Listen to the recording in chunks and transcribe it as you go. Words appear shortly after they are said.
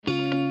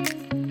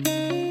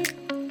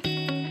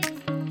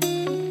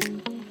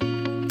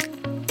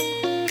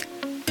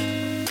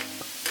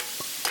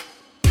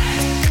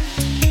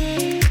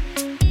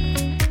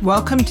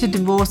Welcome to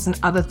Divorce and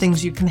Other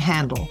Things You Can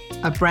Handle,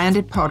 a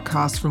branded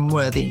podcast from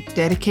Worthy,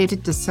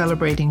 dedicated to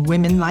celebrating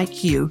women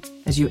like you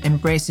as you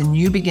embrace a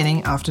new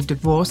beginning after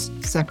divorce,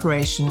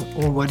 separation,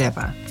 or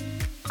whatever.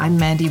 I'm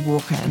Mandy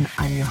Walker and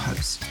I'm your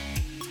host.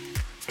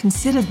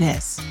 Consider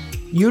this.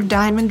 Your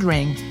diamond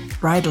ring,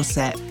 bridal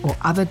set, or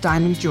other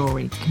diamond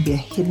jewelry can be a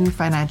hidden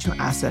financial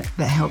asset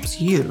that helps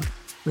you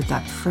with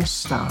that fresh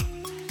start.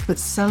 But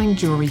selling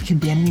jewelry can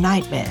be a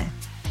nightmare.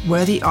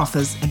 Worthy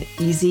offers an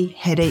easy,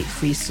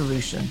 headache-free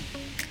solution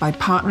by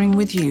partnering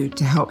with you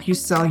to help you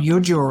sell your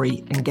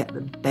jewelry and get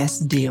the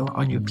best deal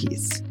on your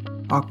piece.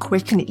 Our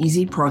quick and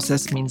easy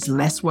process means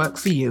less work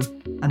for you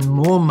and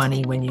more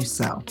money when you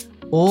sell,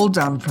 all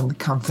done from the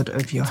comfort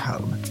of your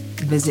home.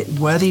 Visit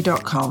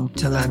worthy.com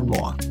to learn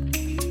more.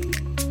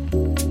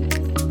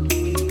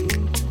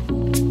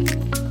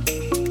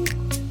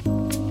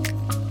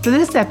 For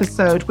this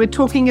episode, we're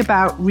talking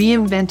about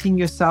reinventing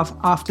yourself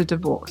after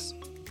divorce.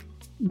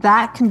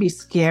 That can be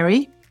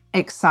scary,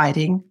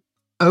 exciting,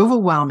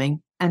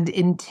 overwhelming, and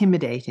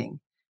intimidating.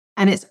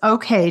 And it's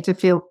okay to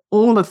feel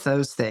all of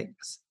those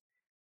things.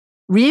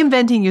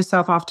 Reinventing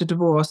yourself after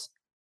divorce,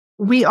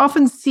 we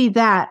often see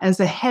that as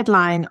a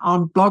headline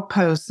on blog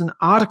posts and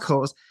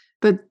articles.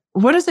 But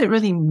what does it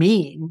really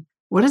mean?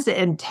 What does it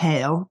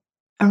entail?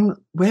 And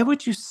where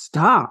would you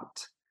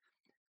start?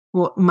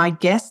 Well, my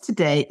guest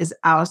today is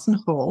Alison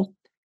Hall.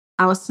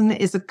 Alison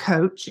is a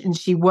coach and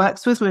she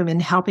works with women,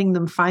 helping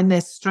them find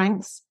their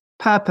strengths,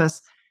 purpose,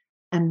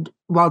 and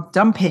while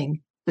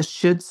dumping the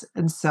shoulds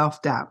and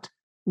self-doubt.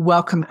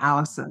 Welcome,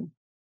 Alison.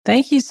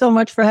 Thank you so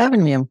much for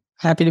having me. I'm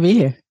happy to be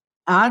here.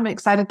 I'm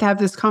excited to have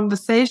this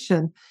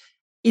conversation.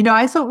 You know,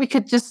 I thought we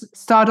could just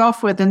start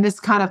off with, and this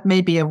kind of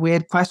may be a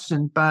weird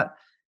question, but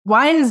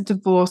why is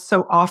divorce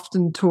so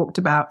often talked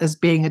about as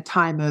being a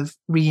time of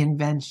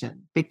reinvention?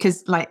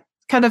 Because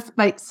kind of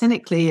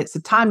cynically, it's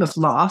a time of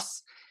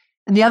loss.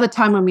 And the other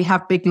time when we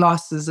have big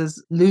losses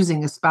is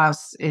losing a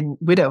spouse in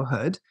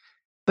widowhood.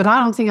 But I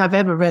don't think I've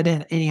ever read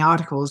any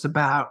articles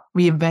about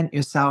reinvent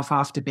yourself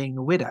after being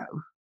a widow.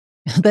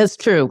 That's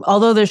true.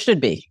 Although there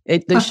should be.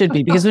 There should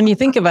be. Because when you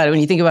think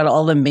about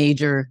all the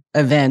major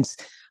events,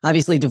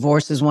 obviously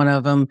divorce is one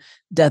of them,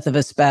 death of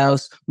a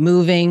spouse,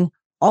 moving,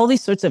 all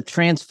these sorts of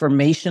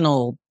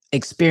transformational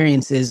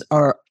experiences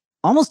are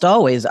almost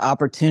always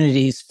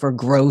opportunities for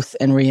growth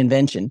and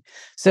reinvention.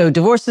 So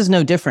divorce is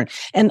no different.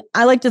 And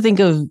I like to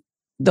think of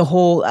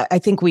I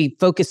think we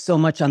focus so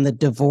much on the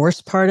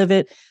divorce part of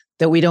it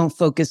that we don't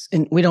focus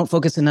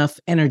enough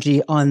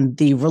energy on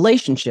the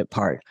relationship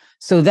part.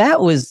 So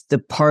that was the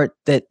part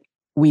that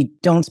we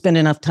don't spend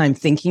enough time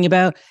thinking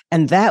about.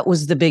 And that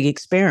was the big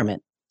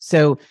experiment.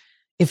 So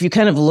if you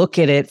kind of look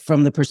at it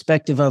from the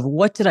perspective of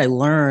what did I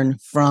learn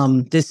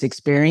from this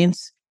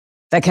experience,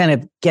 that kind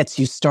of gets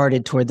you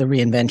started toward the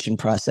reinvention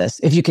process.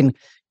 If you can,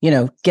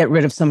 get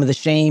rid of some of the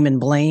shame and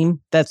blame,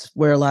 that's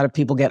where a lot of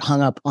people get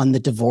hung up on the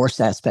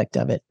divorce aspect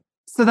of it.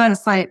 So then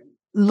it's like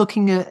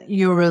looking at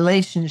your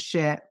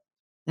relationship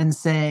and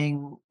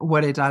saying,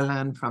 what did I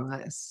learn from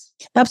this?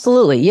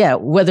 Absolutely. Yeah.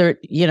 Whether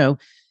it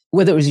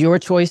was your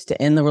choice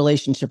to end the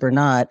relationship or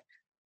not,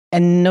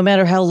 and no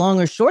matter how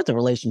long or short the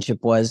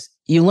relationship was,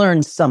 you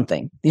learned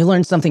something. You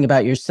learned something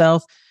about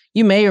yourself.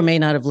 You may or may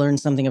not have learned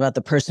something about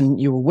the person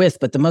you were with,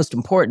 but the most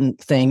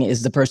important thing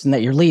is the person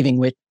that you're leaving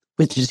with,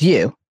 which is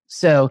you.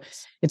 So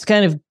it's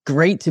kind of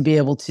great to be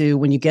able to,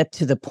 when you get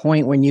to the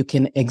point when you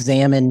can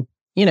examine,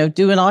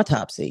 do an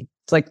autopsy.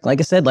 It's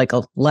like I said, like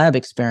a lab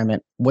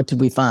experiment. What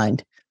did we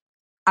find?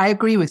 I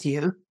agree with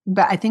you,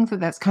 but I think that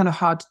that's kind of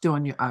hard to do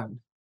on your own.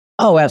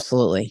 Oh,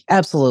 absolutely.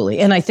 Absolutely.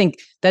 And I think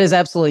that is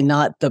absolutely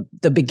not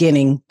the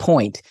beginning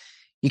point.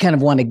 You kind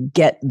of want to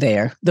get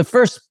there. The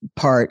first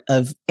part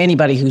of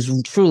anybody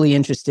who's truly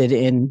interested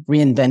in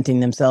reinventing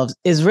themselves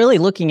is really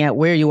looking at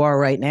where you are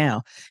right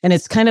now. And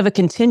it's kind of a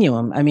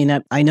continuum. I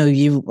mean, I know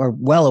you are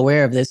well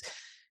aware of this.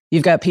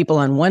 You've got people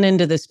on one end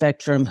of the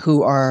spectrum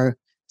who are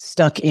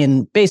stuck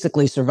in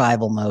basically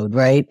survival mode,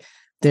 right?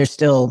 They're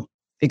still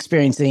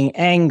experiencing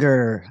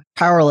anger,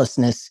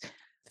 powerlessness,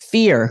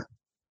 fear,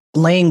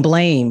 laying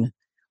blame,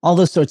 all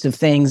those sorts of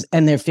things.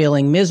 And they're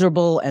feeling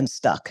miserable and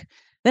stuck.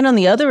 Then on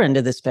the other end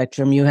of the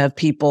spectrum, you have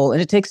people,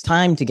 and it takes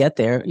time to get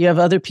there. You have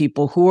other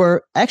people who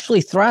are actually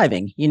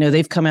thriving.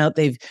 They've come out,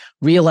 they've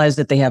realized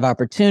that they have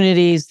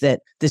opportunities, that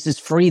this has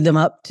freed them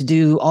up to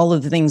do all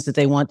of the things that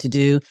they want to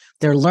do.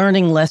 They're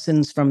learning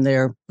lessons from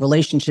their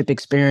relationship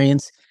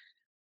experience.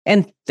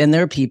 And then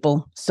there are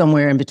people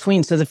somewhere in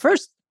between. So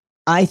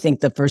I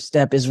think the first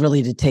step is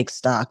really to take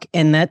stock.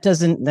 And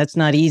that's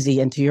not easy.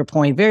 And to your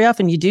point, very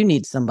often you do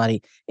need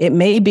somebody. It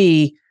may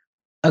be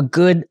a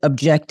good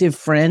objective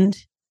friend.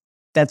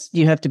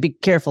 You have to be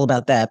careful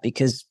about that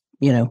because,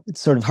 it's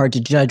sort of hard to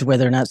judge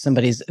whether or not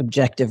somebody's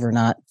objective or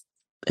not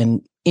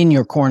and in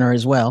your corner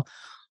as well.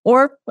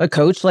 Or a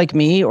coach like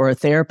me or a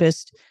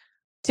therapist,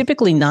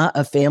 typically not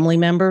a family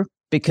member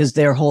because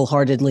they're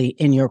wholeheartedly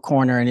in your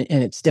corner and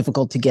it's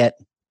difficult to get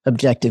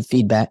objective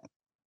feedback.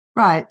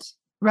 Right.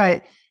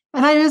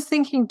 And I was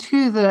thinking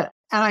too that,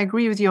 and I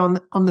agree with you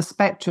on the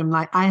spectrum,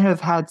 like I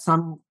have had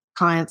some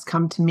clients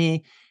come to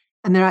me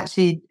and they're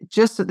actually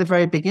just at the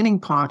very beginning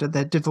part of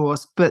their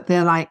divorce, but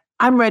they're like,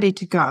 I'm ready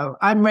to go.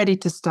 I'm ready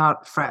to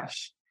start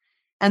fresh.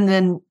 And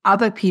then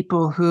other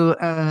people who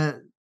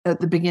are at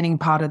the beginning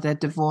part of their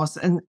divorce,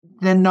 and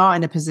they're not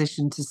in a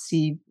position to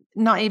see,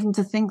 not even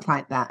to think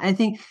like that. I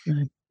think,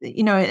 Right.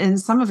 And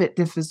some of it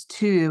differs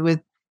too with,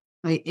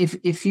 like,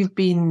 if you've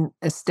been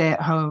a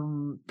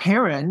stay-at-home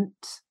parent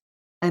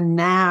and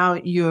now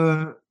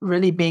you're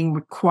really being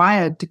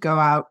required to go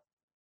out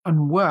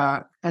and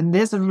work, and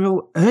there's a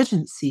real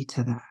urgency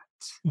to that.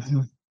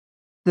 Mm-hmm.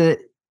 That,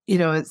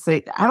 it's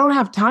like, I don't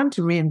have time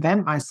to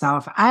reinvent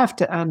myself. I have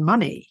to earn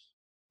money.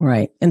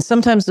 Right. And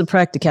sometimes the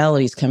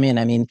practicalities come in.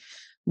 I mean,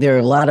 there are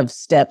a lot of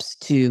steps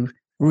to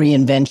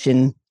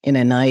reinvention in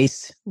a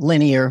nice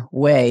linear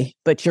way,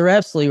 but you're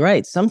absolutely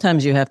right.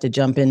 Sometimes you have to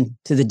jump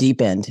into the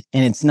deep end,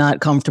 and it's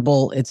not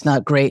comfortable. It's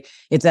not great.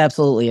 It's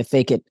absolutely a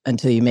fake it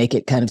until you make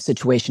it kind of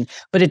situation.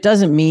 But it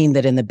doesn't mean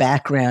that in the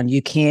background,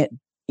 you can't,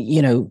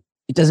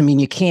 it doesn't mean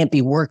you can't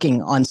be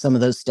working on some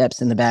of those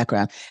steps in the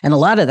background. And a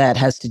lot of that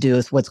has to do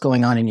with what's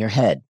going on in your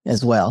head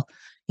as well.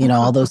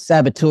 All those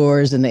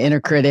saboteurs and the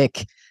inner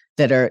critic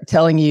that are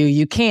telling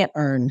you can't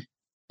earn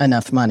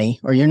enough money,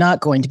 or you're not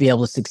going to be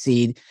able to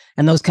succeed.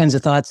 And those kinds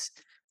of thoughts,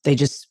 they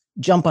just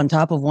jump on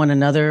top of one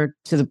another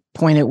to the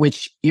point at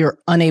which you're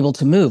unable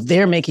to move.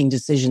 They're making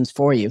decisions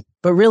for you,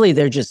 but really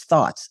they're just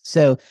thoughts.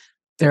 So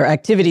there are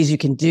activities you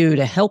can do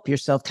to help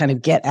yourself kind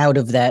of get out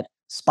of that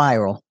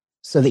spiral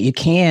so that you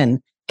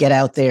can get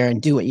out there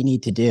and do what you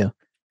need to do.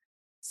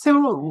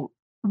 So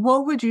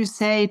what would you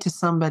say to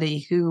somebody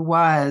who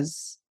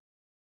was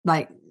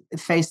like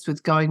faced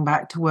with going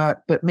back to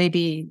work, but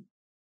maybe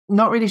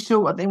not really sure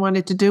what they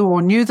wanted to do,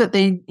 or knew that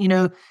they,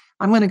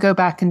 I'm going to go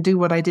back and do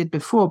what I did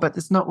before, but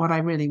it's not what I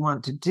really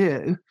want to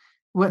do.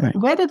 Right.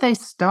 Where do they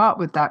start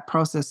with that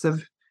process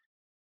of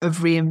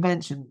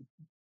reinvention?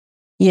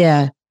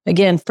 Yeah.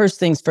 Again, first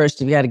things first,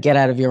 you've got to get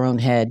out of your own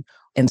head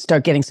and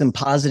start getting some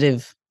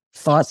positive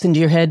thoughts into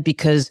your head,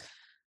 because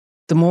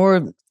the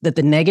more that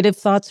the negative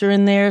thoughts are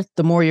in there,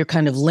 the more you're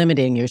kind of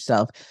limiting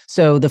yourself.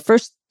 So the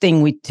first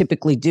thing we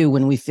typically do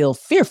when we feel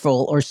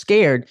fearful or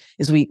scared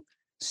is we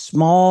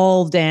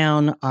small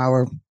down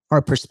our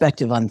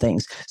perspective on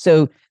things.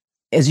 So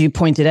as you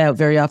pointed out,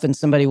 very often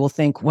somebody will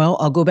think, well,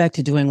 I'll go back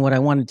to doing what I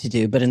wanted to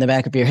do. But in the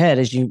back of your head,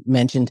 as you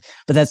mentioned,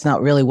 but that's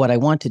not really what I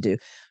want to do.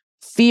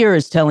 Fear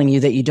is telling you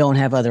that you don't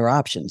have other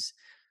options.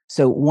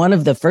 So one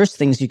of the first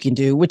things you can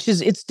do, which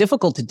is, it's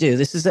difficult to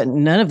do.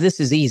 None of this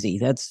is easy,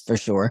 that's for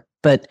sure.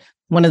 But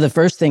one of the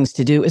first things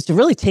to do is to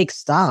really take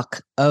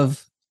stock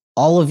of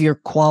all of your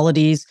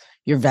qualities,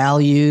 your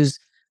values,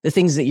 the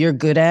things that you're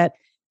good at.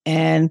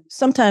 And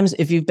sometimes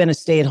if you've been a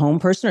stay-at-home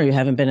person or you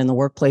haven't been in the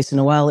workplace in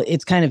a while,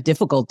 it's kind of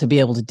difficult to be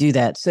able to do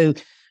that. So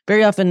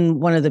very often,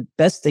 one of the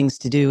best things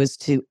to do is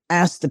to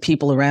ask the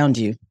people around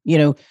you.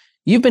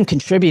 You've been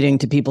contributing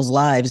to people's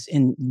lives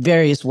in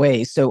various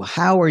ways. So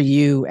how are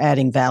you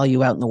adding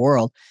value out in the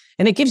world?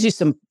 And it gives you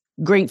some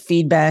great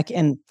feedback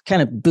and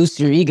kind of boosts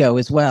your ego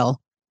as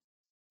well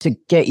to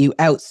get you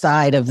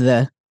outside of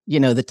the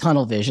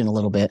tunnel vision a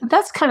little bit.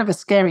 That's kind of a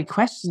scary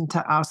question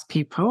to ask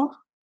people.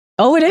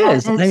 Oh, it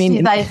is. I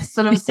mean, they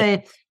sort of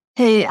say,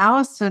 hey,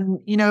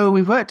 Alison,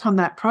 we worked on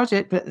that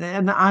project,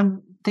 and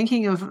I'm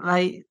thinking of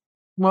like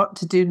what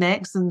to do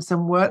next and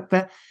some work,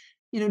 but,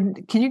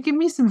 can you give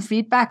me some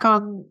feedback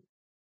on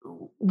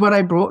what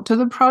I brought to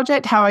the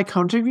project, how I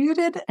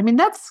contributed? I mean,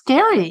 that's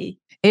scary.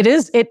 It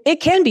is.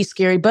 It can be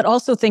scary, but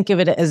also think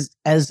of it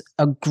as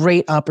a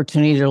great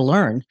opportunity to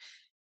learn.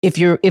 If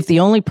the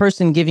only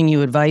person giving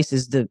you advice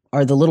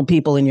are the little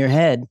people in your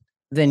head,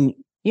 then,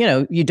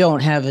 you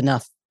don't have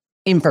enough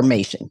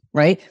information,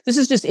 right? This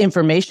is just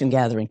information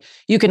gathering.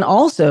 You can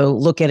also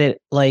look at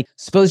it like,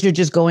 suppose you're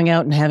just going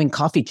out and having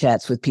coffee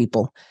chats with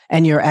people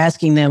and you're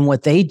asking them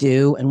what they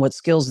do and what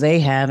skills they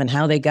have and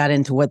how they got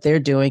into what they're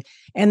doing.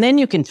 And then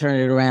you can turn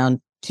it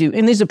around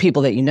and these are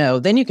people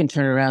that then you can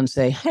turn it around and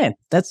say, hey,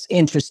 that's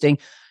interesting.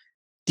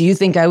 Do you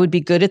think I would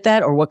be good at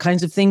that? Or what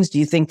kinds of things do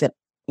you think that,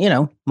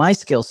 my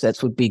skill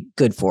sets would be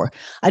good for?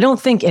 I don't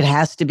think it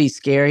has to be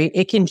scary.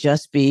 It can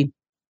just be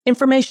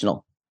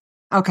informational.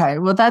 Okay,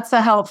 well, that's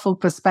a helpful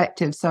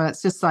perspective. So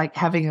it's just like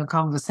having a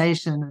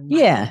conversation. And,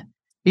 yeah,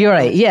 you're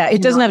right. Yeah,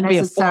 it doesn't have to be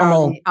a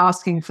formal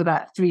asking for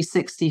that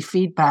 360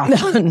 feedback.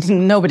 No,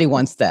 nobody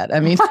wants that. I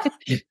mean,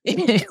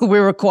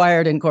 we're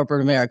required in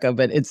corporate America,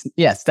 but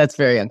that's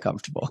very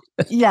uncomfortable.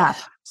 Yeah.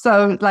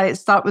 So like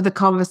start with a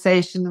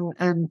conversation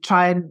and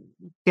try and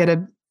get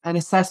an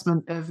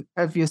assessment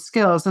of your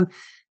skills. And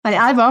like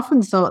I've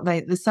often thought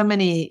like there's so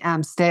many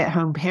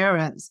stay-at-home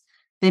parents,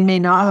 they may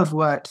not have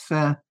worked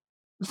for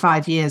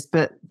 5 years,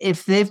 but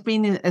if they've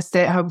been a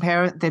stay-at-home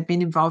parent, they've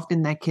been involved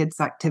in their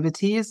kids'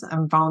 activities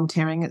and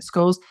volunteering at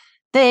schools,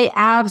 they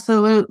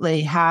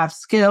absolutely have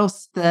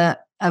skills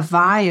that are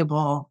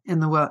valuable in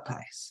the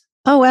workplace.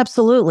 Oh,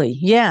 absolutely.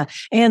 Yeah.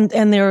 And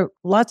there are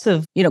lots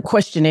of,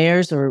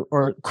 questionnaires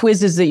or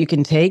quizzes that you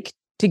can take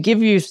to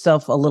give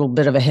yourself a little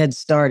bit of a head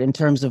start in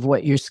terms of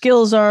what your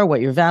skills are,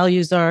 what your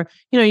values are.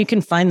 You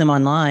can find them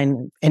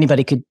online.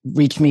 Anybody could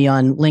reach me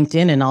on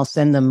LinkedIn and I'll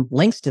send them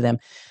links to them.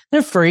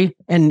 They're free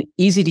and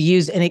easy to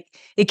use. And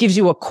it gives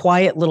you a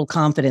quiet little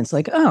confidence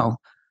like, oh,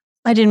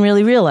 I didn't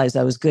really realize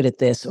I was good at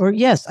this. Or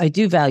yes, I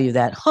do value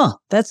that.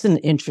 That's an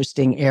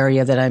interesting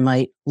area that I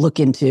might look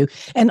into.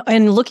 And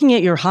looking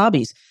at your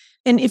hobbies.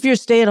 And if you're a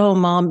stay-at-home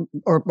mom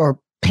or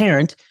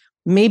parent,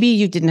 maybe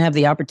you didn't have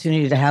the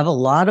opportunity to have a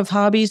lot of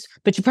hobbies,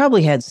 but you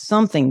probably had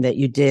something that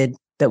you did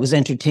that was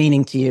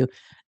entertaining to you.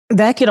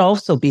 That could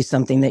also be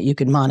something that you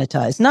could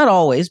monetize. Not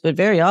always, but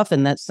very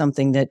often that's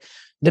something that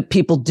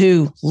people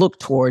do look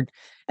toward.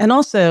 And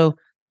also,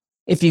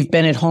 if you've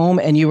been at home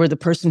and you were the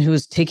person who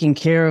was taking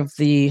care of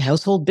the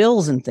household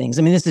bills and things,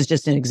 I mean, this is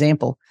just an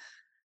example.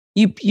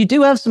 You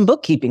do have some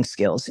bookkeeping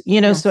skills,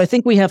 Yes. So I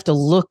think we have to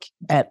look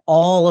at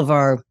all of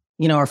our,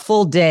 our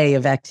full day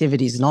of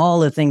activities and all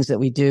the things that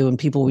we do and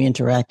people we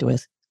interact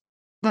with.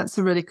 That's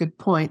a really good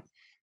point.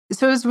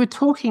 So as we're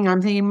talking,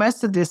 I'm thinking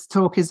most of this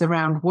talk is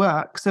around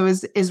work. So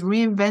is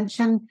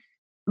reinvention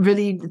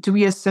really, do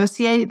we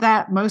associate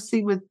that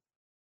mostly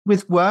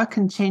with work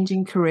and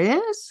changing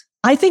careers?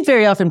 I think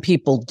very often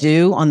people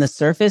do on the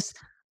surface.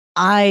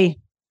 I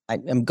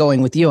am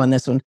going with you on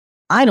this one.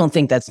 I don't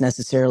think that's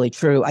necessarily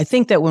true. I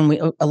think that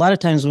a lot of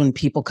times when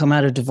people come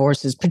out of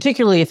divorces,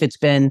 particularly if it's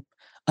been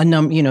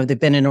they've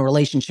been in a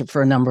relationship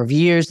for a number of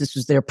years, this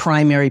was their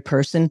primary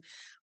person.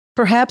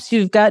 Perhaps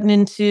you've gotten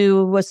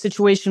into a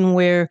situation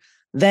where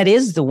that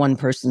is the one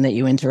person that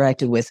you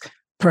interacted with.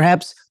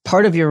 Perhaps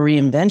part of your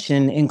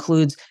reinvention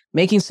includes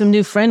making some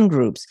new friend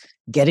groups,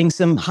 getting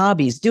some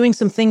hobbies, doing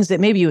some things that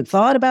maybe you had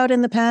thought about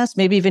in the past,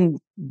 maybe even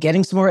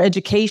getting some more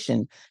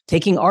education,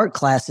 taking art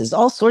classes,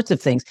 all sorts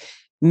of things.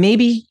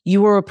 Maybe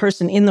you were a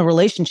person in the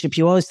relationship,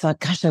 you always thought,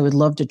 gosh, I would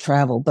love to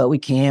travel, but we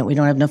can't, we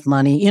don't have enough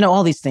money,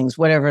 all these things,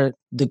 whatever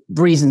the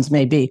reasons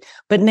may be.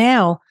 But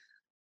now,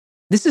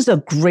 this is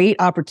a great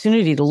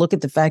opportunity to look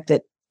at the fact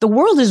that the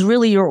world is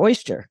really your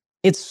oyster.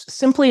 It's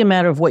simply a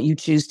matter of what you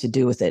choose to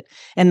do with it.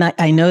 And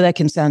I know that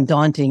can sound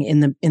daunting in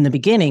the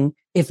beginning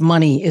if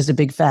money is a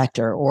big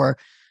factor or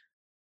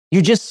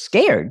you're just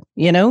scared,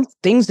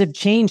 things have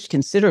changed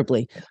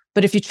considerably.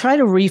 But if you try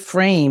to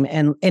reframe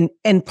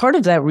and part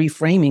of that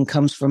reframing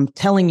comes from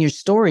telling your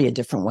story a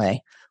different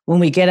way. When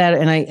we get at it,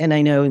 and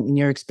I know in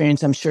your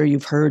experience, I'm sure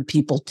you've heard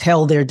people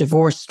tell their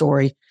divorce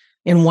story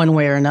in one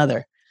way or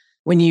another.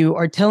 When you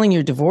are telling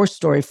your divorce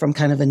story from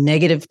kind of a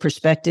negative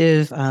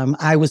perspective,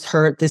 I was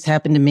hurt, this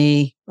happened to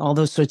me, all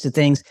those sorts of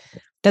things,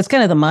 that's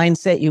kind of the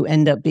mindset you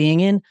end up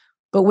being in.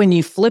 But when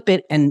you flip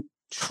it and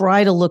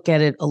try to look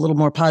at it a little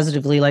more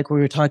positively, like we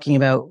were talking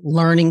about,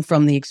 learning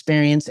from the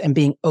experience and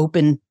being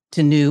open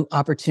to new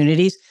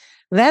opportunities,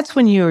 that's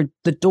when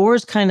the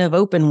doors kind of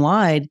open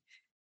wide.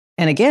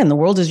 And again, the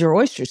world is your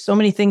oyster. So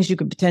many things you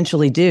could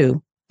potentially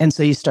do. And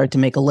so you start to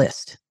make a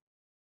list.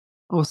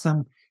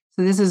 Awesome.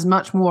 So this is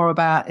much more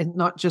about, and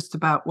not just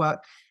about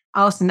work.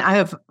 Alison, I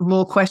have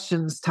more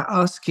questions to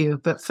ask you,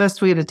 but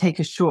first we're going to take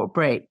a short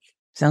break.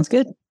 Sounds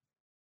good.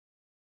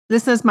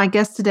 Listeners, my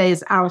guest today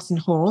is Alison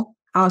Hall.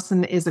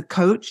 Alison is a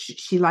coach.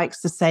 She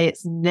likes to say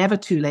it's never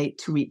too late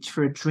to reach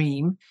for a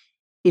dream.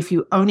 If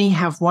you only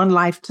have one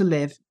life to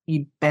live,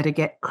 you'd better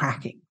get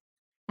cracking.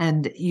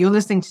 And you're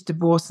listening to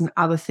Divorce and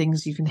Other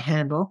Things You Can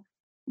Handle.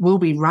 We'll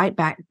be right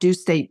back. Do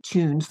stay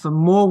tuned for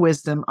more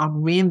wisdom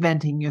on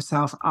reinventing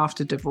yourself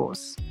after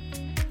divorce.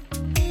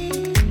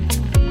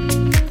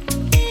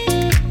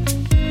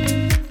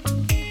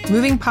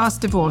 Moving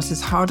past divorce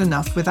is hard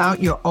enough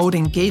without your old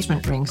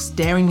engagement ring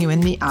staring you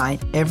in the eye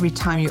every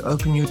time you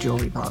open your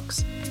jewelry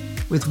box.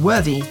 With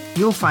Worthy,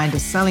 you'll find a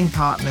selling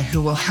partner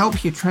who will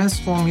help you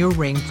transform your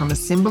ring from a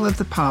symbol of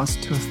the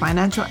past to a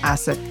financial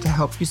asset to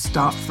help you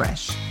start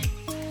fresh.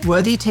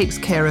 Worthy takes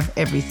care of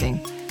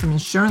everything, from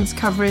insurance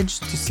coverage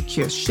to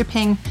secure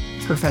shipping,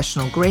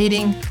 professional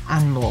grading,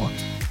 and more.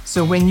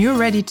 So when you're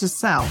ready to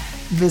sell,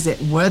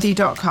 visit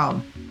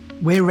worthy.com.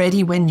 We're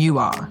ready when you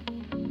are.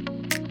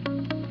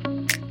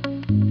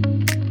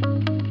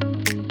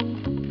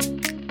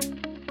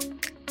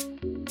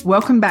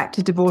 Welcome back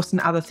to Divorce and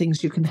Other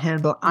Things You Can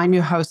Handle. I'm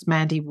your host,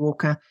 Mandy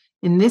Walker.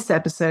 In this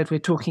episode, we're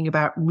talking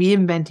about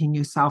reinventing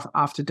yourself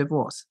after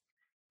divorce.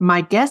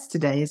 My guest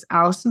today is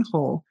Alison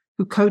Hall,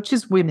 who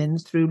coaches women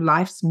through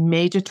life's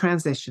major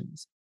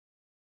transitions.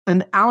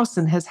 And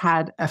Alison has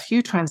had a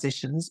few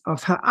transitions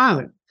of her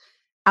own.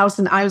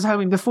 Alison, I was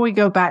hoping, before we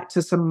go back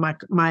to some of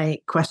my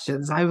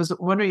questions, I was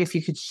wondering if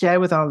you could share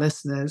with our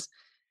listeners,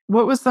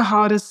 what was the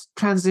hardest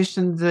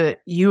transition that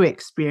you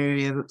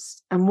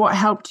experienced and what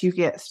helped you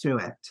get through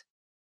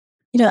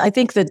it? I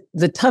think that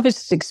the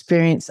toughest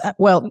experience,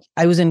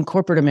 I was in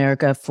corporate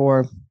America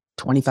for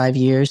 25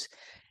 years.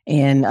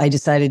 And I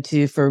decided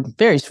to, for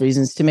various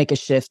reasons, to make a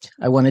shift.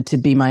 I wanted to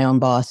be my own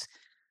boss.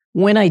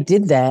 When I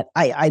did that,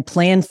 I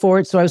planned for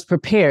it. So I was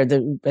prepared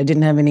that I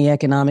didn't have any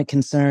economic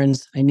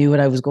concerns. I knew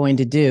what I was going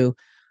to do.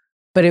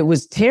 But it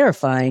was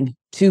terrifying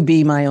to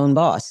be my own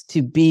boss,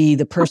 to be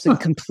the person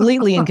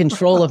completely in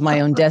control of my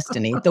own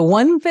destiny. The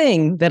one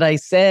thing that I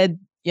said,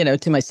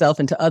 to myself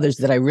and to others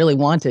that I really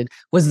wanted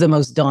was the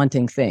most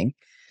daunting thing.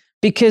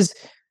 Because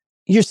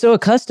you're so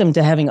accustomed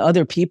to having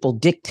other people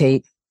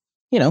dictate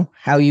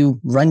how you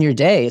run your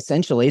day,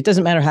 essentially. It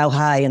doesn't matter how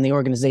high in the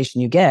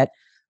organization you get.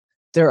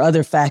 There are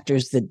other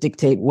factors that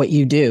dictate what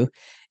you do.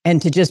 And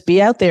to just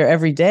be out there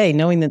every day,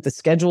 knowing that the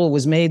schedule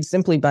was made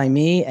simply by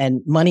me and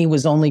money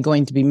was only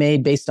going to be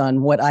made based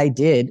on what I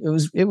did,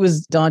 it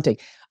was daunting.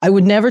 I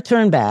would never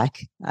turn back.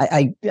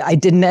 I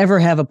didn't ever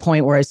have a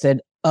point where I said,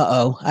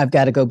 uh-oh, I've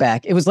got to go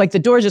back. It was like the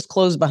door just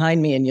closed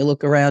behind me and you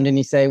look around and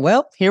you say,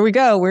 well, here we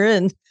go, we're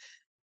in.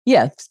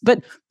 Yeah.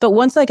 But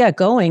once I got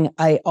going,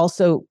 I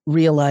also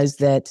realized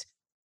that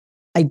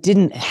I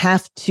didn't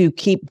have to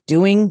keep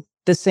doing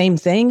the same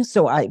thing.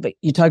 But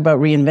you talk about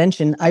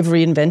reinvention. I've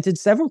reinvented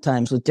several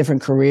times with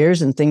different careers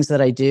and things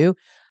that I do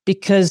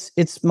because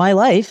it's my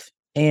life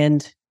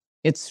and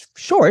it's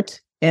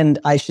short and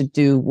I should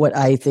do what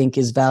I think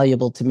is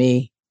valuable to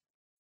me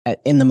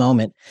in the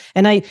moment.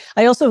 And I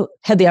also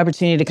had the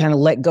opportunity to kind of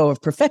let go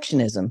of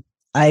perfectionism.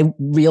 I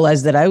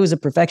realized that I was a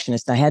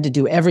perfectionist. I had to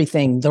do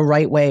everything the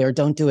right way or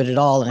don't do it at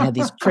all. And I had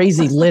these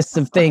crazy lists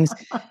of things.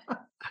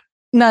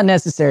 Not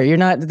necessary.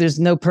 There's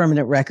no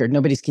permanent record.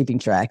 Nobody's keeping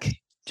track.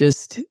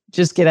 Just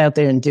get out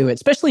there and do it,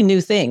 especially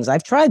new things.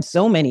 I've tried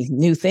so many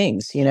new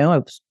things,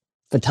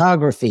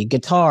 photography,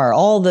 guitar,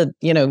 all the,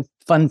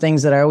 fun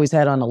things that I always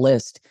had on a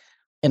list.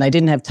 And I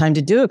didn't have time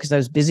to do it because I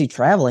was busy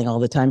traveling all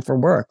the time for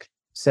work.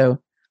 So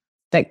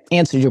that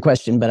answered your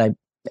question, but I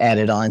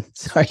added on.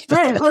 Sorry.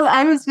 Right. Well,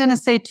 I was going to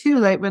say too,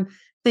 like when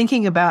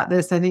thinking about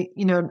this, I think,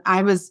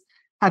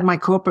 had my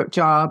corporate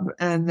job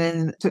and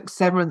then took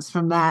severance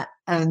from that.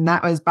 And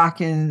that was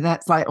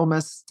that's like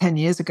almost 10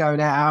 years ago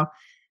now.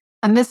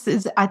 And this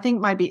is, I think,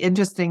 might be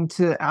interesting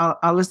to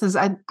our listeners.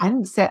 I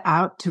didn't set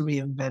out to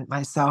reinvent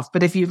myself,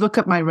 but if you look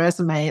at my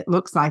resume, it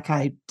looks like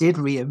I did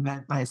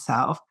reinvent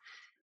myself.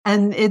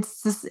 And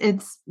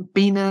it's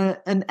been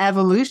an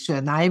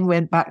evolution. I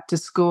went back to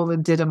school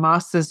and did a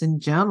master's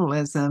in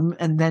journalism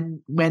and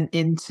then went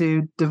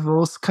into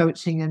divorce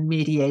coaching and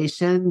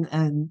mediation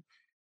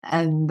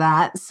and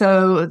that.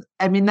 So,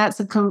 I mean,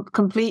 that's a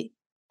complete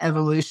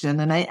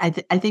evolution. And I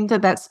think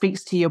that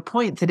speaks to your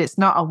point that it's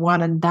not a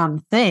one and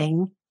done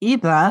thing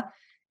either.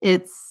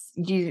 It's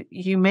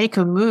you make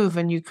a move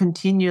and you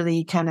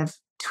continually kind of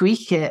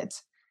tweak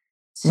it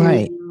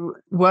to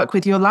work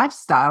with your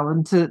lifestyle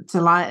and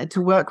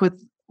to work with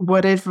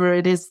whatever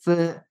it is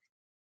that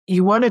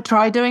you want to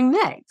try doing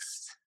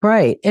next.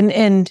 Right.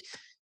 And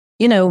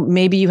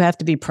maybe you have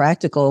to be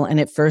practical. And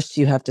at first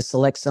you have to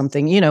select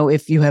something,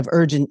 if you have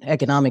urgent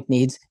economic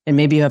needs, and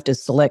maybe you have to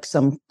select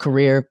some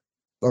career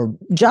or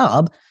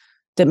job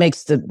that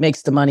makes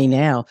the money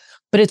now.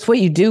 But it's what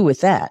you do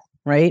with that,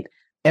 right?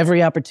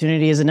 Every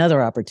opportunity is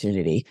another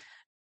opportunity.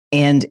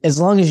 And as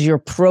long as you're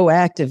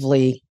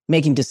proactively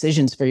making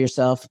decisions for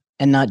yourself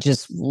and not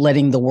just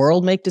letting the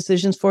world make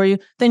decisions for you,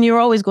 then you're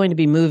always going to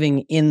be moving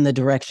in the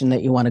direction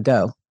that you want to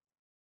go.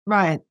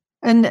 Right.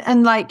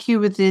 And like you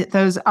with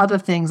those other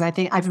things, I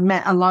think I've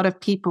met a lot of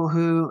people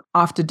who,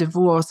 after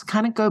divorce,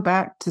 kind of go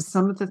back to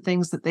some of the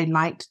things that they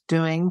liked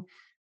doing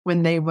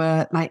when they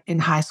were like in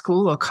high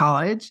school or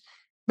college,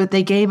 but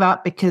they gave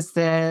up because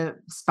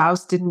their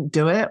spouse didn't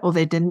do it or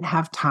they didn't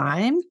have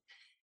time.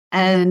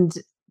 And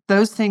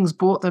those things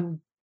brought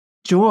them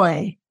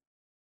joy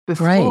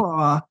before.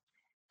 Right.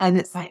 And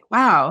it's like,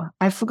 wow,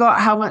 I forgot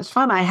how much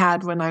fun I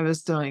had when I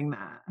was doing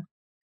that.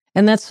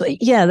 And that's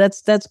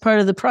part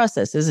of the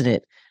process, isn't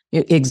it?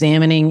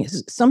 Examining.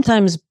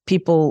 Sometimes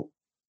people,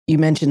 you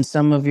mentioned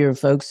some of your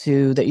folks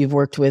that you've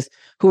worked with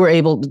who were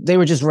they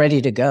were just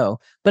ready to go.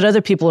 But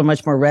other people are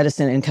much more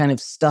reticent and kind of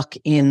stuck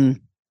in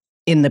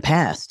the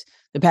past.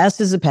 The past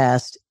is the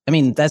past. I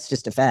mean, that's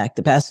just a fact.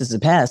 The past is the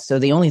past. So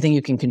the only thing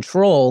you can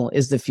control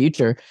is the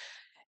future.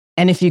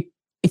 And if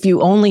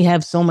you only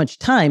have so much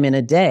time in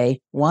a day,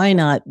 why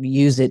not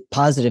use it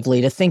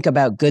positively to think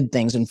about good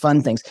things and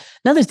fun things?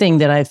 Another thing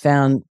that I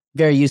found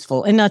very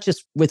useful, and not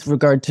just with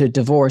regard to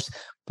divorce,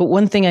 but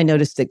one thing I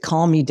noticed that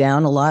calmed me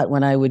down a lot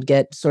when I would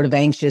get sort of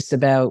anxious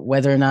about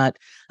whether or not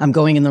I'm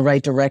going in the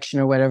right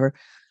direction or whatever.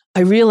 I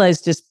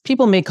realized just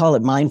people may call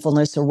it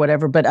mindfulness or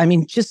whatever, but I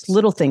mean, just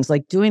little things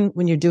like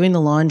when you're doing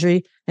the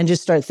laundry and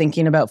just start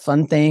thinking about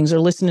fun things or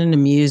listening to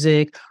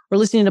music or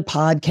listening to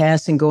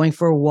podcasts and going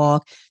for a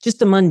walk, just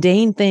the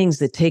mundane things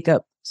that take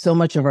up so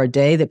much of our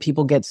day that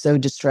people get so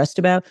distressed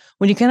about.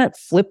 When you kind of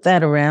flip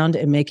that around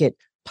and make it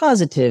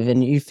positive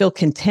and you feel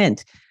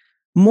content,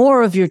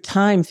 more of your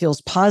time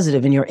feels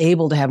positive and you're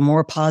able to have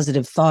more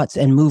positive thoughts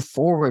and move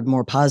forward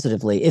more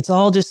positively. It's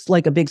all just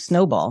like a big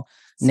snowball.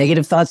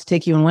 Negative thoughts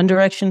take you in one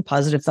direction,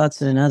 positive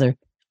thoughts in another.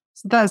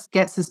 So that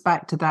gets us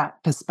back to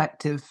that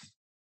perspective.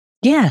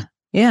 Yeah.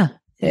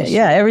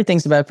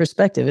 Everything's about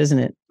perspective, isn't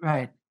it?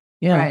 Right.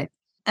 Yeah. Right.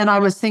 And I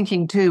was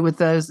thinking too, with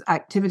those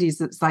activities,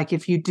 it's like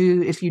if you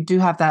do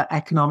have that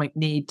economic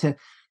need to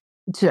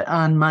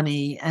earn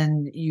money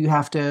and you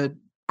have to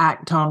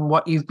act on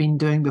what you've been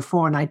doing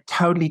before, and I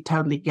totally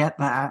get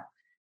that.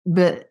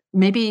 But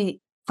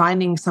maybe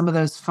finding some of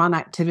those fun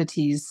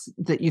activities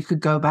that you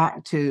could go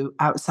back to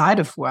outside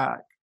of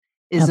work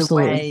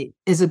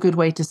is a good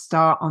way to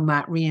start on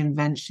that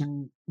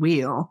reinvention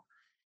wheel.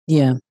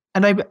 Yeah.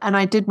 And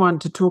I did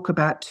want to talk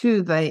about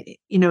too,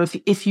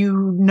 if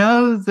you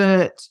know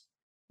that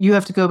you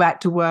have to go back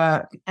to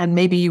work and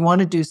maybe you want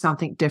to do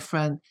something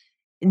different,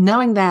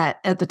 knowing that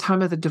at the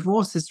time of the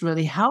divorce is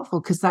really helpful,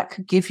 because that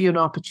could give you an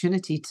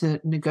opportunity to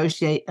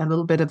negotiate a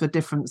little bit of a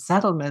different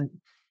settlement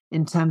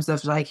in terms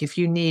of, like, if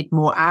you need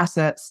more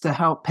assets to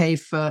help pay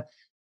for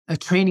a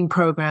training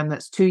program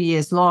that's 2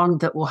 years long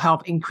that will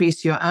help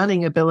increase your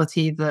earning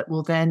ability, that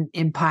will then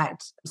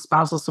impact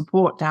spousal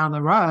support down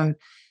the road.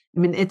 I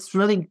mean, it's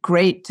really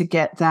great to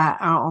get that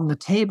out on the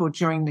table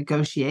during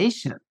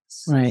negotiations.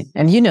 Right.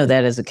 And you know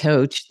that as a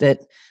coach, that,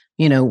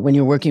 when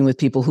you're working with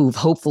people who've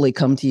hopefully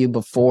come to you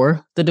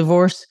before the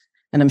divorce,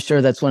 and I'm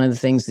sure that's one of the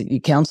things that you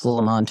counsel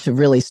them on, to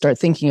really stop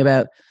thinking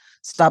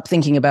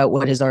about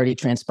what has already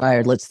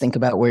transpired. Let's think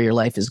about where your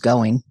life is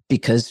going,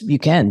 because you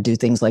can do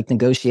things like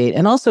negotiate,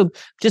 and also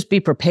just be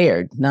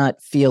prepared,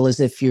 not feel as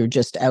if you're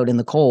just out in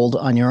the cold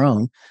on your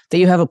own, that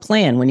you have a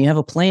plan. When you have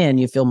a plan,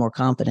 you feel more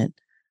confident.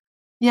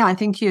 Yeah, I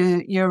think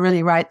you're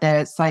really right there.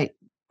 It's like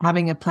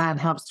having a plan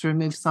helps to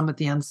remove some of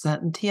the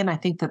uncertainty. And I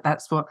think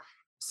that's what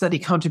certainly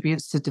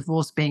contributes to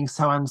divorce being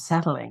so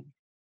unsettling.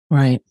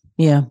 Right.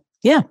 Yeah.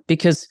 Yeah.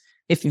 Because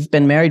if you've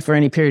been married for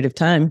any period of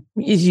time,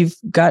 you've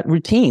got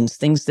routines,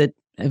 things that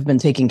have been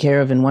taken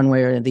care of in one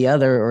way or the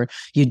other, or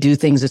you do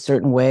things a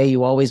certain way.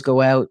 You always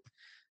go out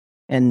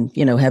and,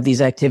 have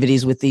these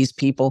activities with these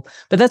people.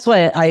 But that's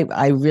why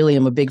I really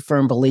am a big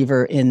firm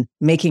believer in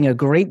making a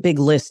great big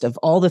list of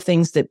all the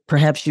things that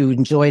perhaps you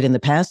enjoyed in the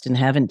past and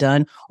haven't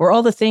done, or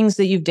all the things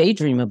that you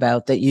daydream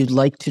about that you'd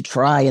like to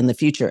try in the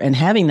future. And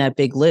having that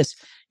big list,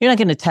 you're not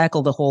going to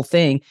tackle the whole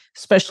thing,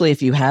 especially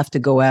if you have to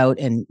go out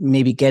and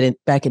maybe get it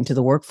back into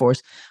the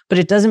workforce. But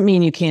it doesn't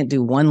mean you can't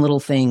do one little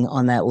thing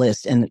on that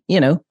list and,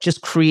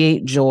 just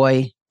create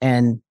joy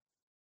and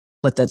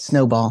let that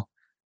snowball.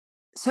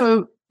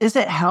 So is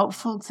it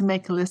helpful to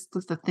make a list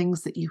of the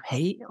things that you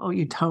hate or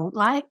you don't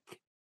like?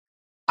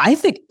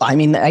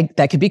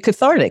 That could be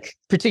cathartic,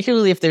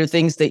 particularly if there are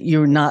things that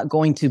you're not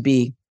going to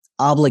be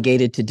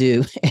obligated to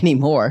do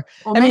anymore.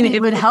 Or maybe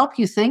it would help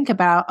you think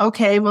about,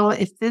 okay, well,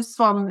 if this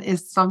one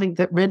is something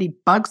that really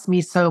bugs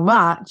me so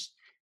much,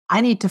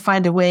 I need to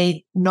find a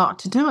way not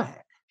to do it.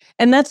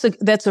 And that's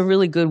a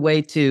really good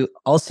way to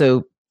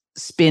also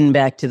spin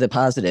back to the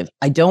positive.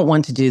 I don't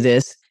want to do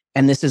this,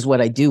 and this is what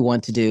I do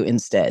want to do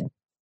instead.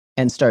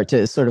 And start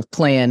to sort of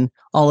plan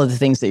all of the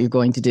things that you're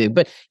going to do.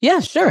 But yeah,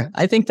 sure.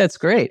 I think that's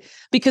great,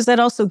 because that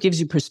also gives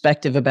you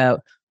perspective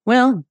about,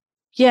 well,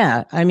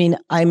 yeah, I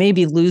may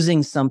be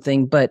losing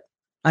something, but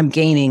I'm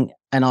gaining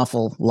an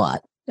awful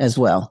lot as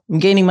well. I'm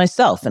gaining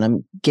myself, and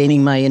I'm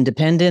gaining my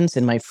independence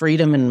and my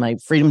freedom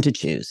to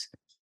choose.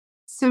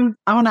 So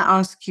I want to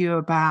ask you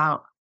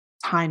about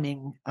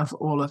timing of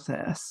all of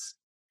this,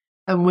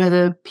 and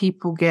whether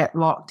people get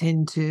locked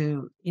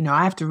into,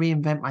 I have to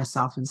reinvent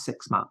myself in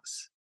 6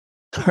 months.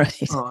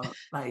 Right. Or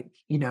like,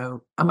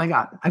 oh my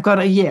God, I've got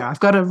a year. I've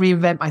got to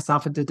reinvent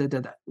myself.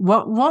 And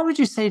What would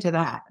you say to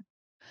that?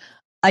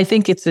 I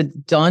think it's a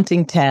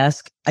daunting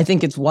task. I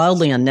think it's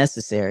wildly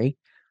unnecessary.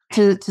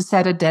 To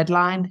set a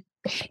deadline?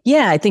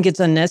 Yeah, I think it's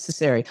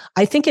unnecessary.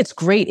 I think it's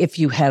great if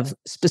you have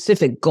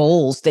specific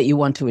goals that you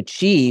want to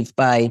achieve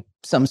by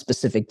some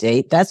specific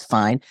date. That's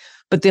fine.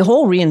 But the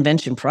whole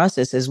reinvention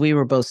process, as we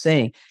were both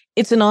saying,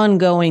 it's an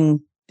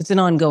ongoing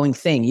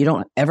thing. You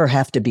don't ever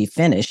have to be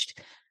finished.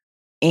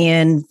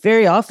 And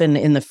very often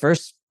in the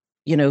first,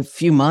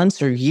 few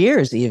months or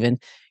years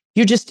even,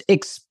 you're just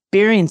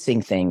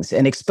experiencing things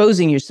and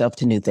exposing yourself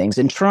to new things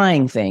and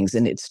trying things,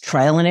 and it's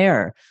trial and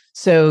error.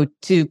 So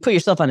to put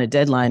yourself on a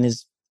deadline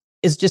is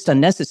just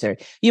unnecessary.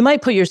 You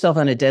might put yourself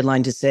on a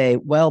deadline to say,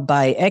 well,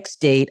 by X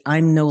date,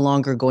 I'm no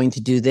longer going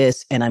to do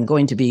this, and I'm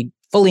going to be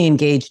fully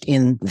engaged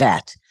in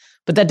that.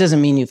 But that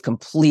doesn't mean you've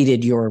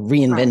completed your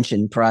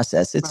reinvention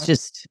process. It's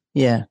just,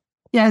 yeah.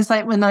 Yeah, it's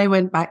like when I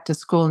went back to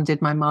school and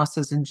did my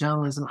master's in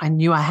journalism, I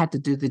knew I had to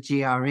do the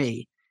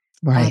GRE.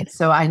 Right. And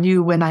so I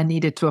knew when I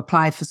needed to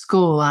apply for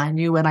school. I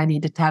knew when I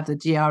needed to have the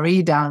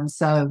GRE done.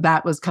 So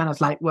that was kind of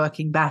like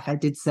working back. I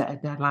did set a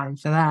deadline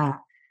for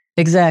that.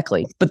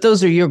 Exactly. But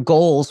those are your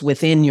goals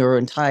within your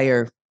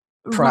entire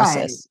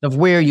process of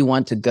where you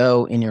want to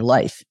go in your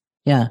life.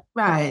 Yeah.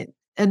 Right.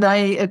 And I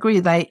agree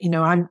that,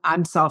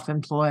 I'm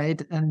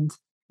self-employed, and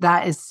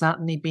that has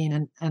certainly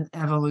been an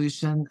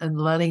evolution,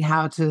 and learning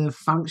how to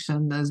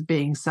function as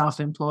being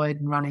self-employed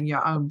and running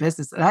your own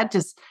business. That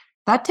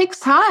takes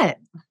time.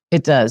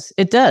 It does.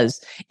 It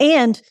does.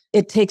 And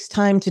it takes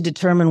time to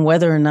determine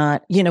whether or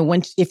not,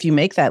 if you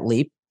make that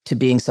leap to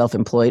being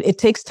self-employed, it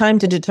takes time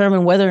to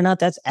determine whether or not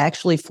that's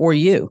actually for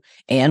you,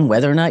 and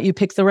whether or not you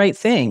pick the right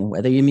thing,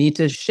 whether you need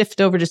to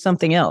shift over to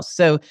something else.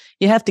 So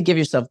you have to give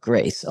yourself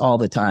grace all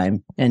the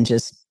time, and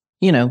just,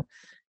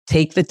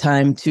 take the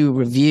time to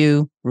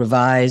review,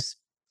 revise,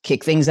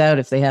 kick things out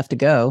if they have to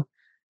go,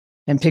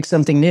 and pick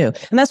something new.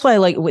 And that's why I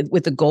like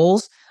with the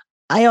goals,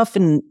 I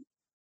often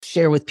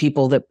share with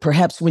people that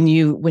perhaps when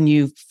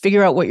you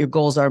figure out what your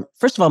goals are,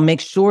 first of all, make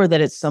sure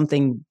that it's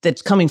something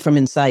that's coming from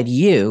inside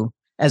you,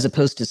 as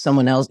opposed to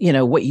someone else,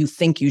 what you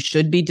think you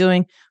should be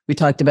doing. We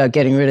talked about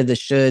getting rid of the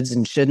shoulds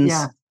and shouldn't.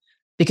 Yeah.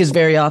 Because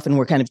very often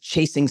we're kind of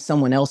chasing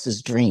someone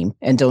else's dream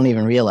and don't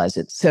even realize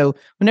it. So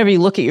whenever you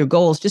look at your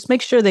goals, just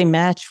make sure they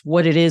match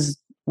what it is,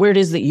 where it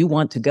is that you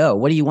want to go.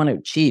 What do you want to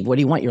achieve? What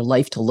do you want your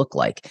life to look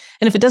like?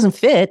 And if it doesn't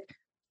fit,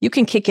 you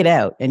can kick it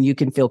out and you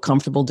can feel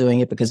comfortable doing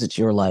it because it's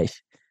your life.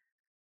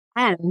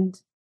 And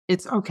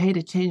it's okay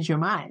to change your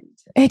mind.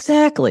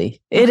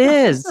 Exactly. It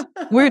is.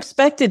 We're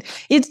expected.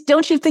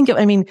 Don't you think,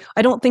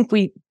 I don't think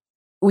we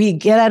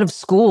get out of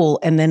school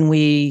and then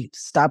we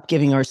stop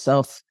giving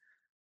ourselves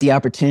the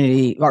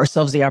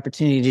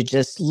opportunity to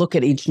just look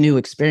at each new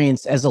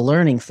experience as a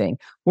learning thing.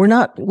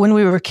 When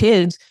we were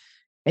kids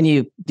and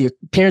your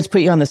parents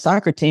put you on the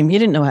soccer team, you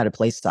didn't know how to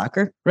play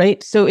soccer,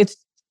 right? So it's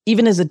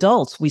even as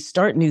adults, we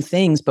start new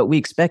things, but we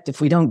expect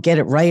if we don't get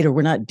it right or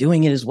we're not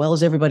doing it as well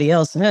as everybody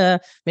else,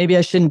 maybe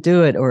I shouldn't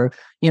do it, or,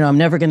 I'm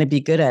never going to be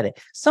good at it.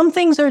 Some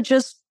things are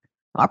just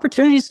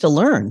opportunities to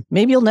learn.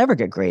 Maybe you'll never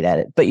get great at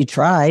it, but you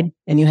tried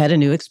and you had a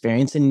new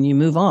experience and you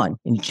move on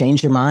and you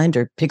change your mind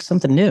or pick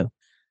something new.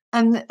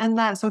 And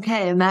that's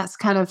okay. And that's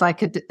kind of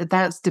like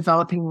that's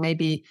developing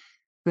maybe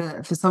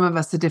for some of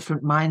us a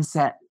different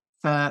mindset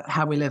for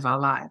how we live our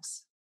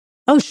lives.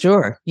 Oh,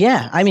 sure.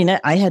 Yeah. I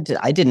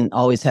didn't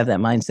always have that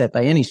mindset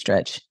by any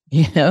stretch,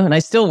 and I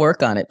still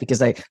work on it because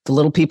the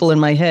little people in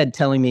my head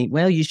telling me,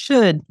 well, you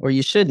should, or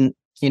you shouldn't,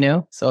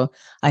 so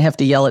I have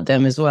to yell at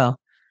them as well.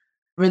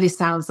 Really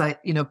sounds like,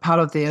 part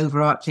of the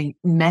overarching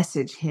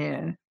message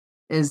here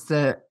is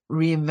that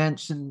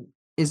reinvention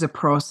is a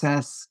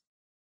process.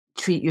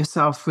 Treat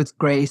yourself with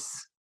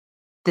grace.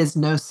 There's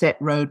no set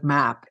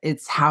roadmap.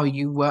 It's how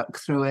you work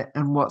through it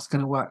and what's going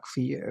to work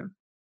for you.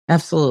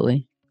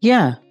 Absolutely.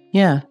 Yeah.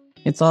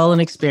 It's all an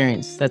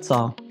experience. That's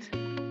all.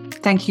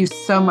 Thank you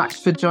so much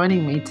for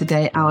joining me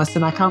today,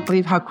 Alison. I can't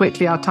believe how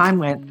quickly our time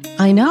went.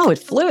 I know, it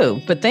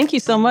flew, but thank you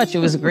so much. It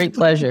was a great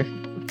pleasure.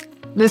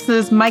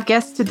 Listeners, my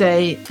guest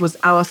today was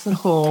Alison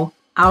Hall.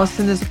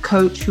 Alison is a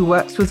coach who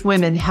works with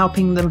women,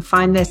 helping them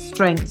find their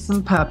strengths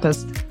and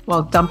purpose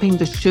while dumping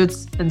the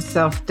shoulds and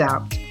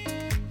self-doubt.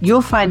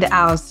 You'll find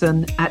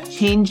Alison at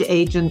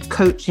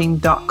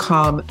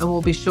changeagentcoaching.com, and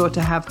we'll be sure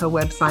to have her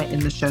website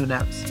in the show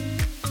notes.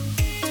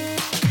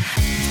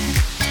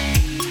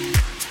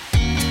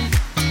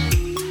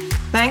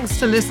 Thanks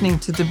for listening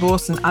to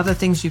Divorce and Other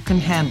Things You Can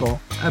Handle,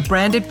 a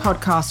branded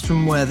podcast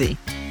from Worthy.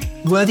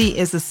 Worthy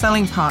is a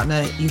selling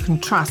partner you can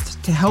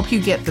trust to help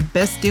you get the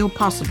best deal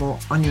possible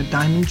on your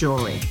diamond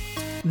jewelry.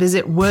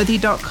 Visit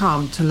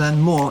worthy.com to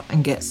learn more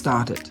and get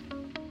started.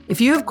 If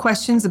you have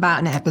questions about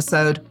an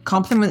episode,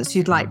 compliments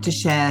you'd like to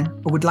share,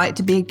 or would like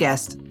to be a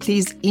guest,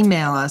 please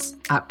email us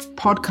at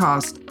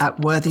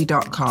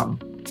podcast@worthy.com.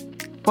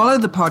 Follow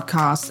the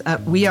podcast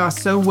at We Are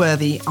So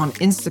Worthy on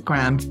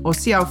Instagram, or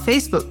see our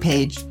Facebook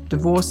page,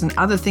 Divorce and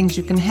Other Things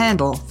You Can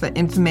Handle, for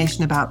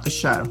information about the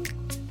show.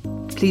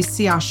 Please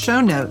see our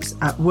show notes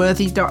at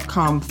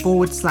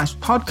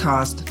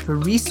worthy.com/podcast for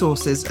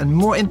resources and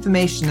more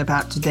information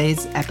about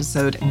today's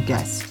episode and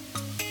guest.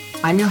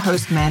 I'm your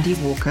host, Mandy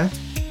Walker.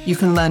 You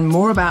can learn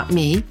more about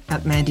me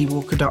at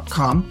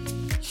mandywalker.com.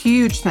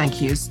 Huge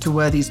thank yous to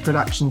Worthy's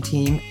production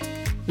team.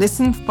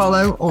 Listen,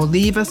 follow, or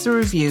leave us a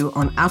review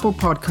on Apple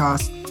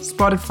Podcasts,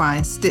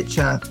 Spotify,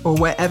 Stitcher, or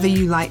wherever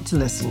you like to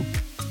listen.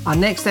 Our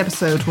next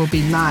episode will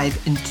be live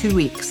in 2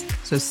 weeks,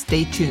 so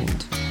stay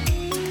tuned.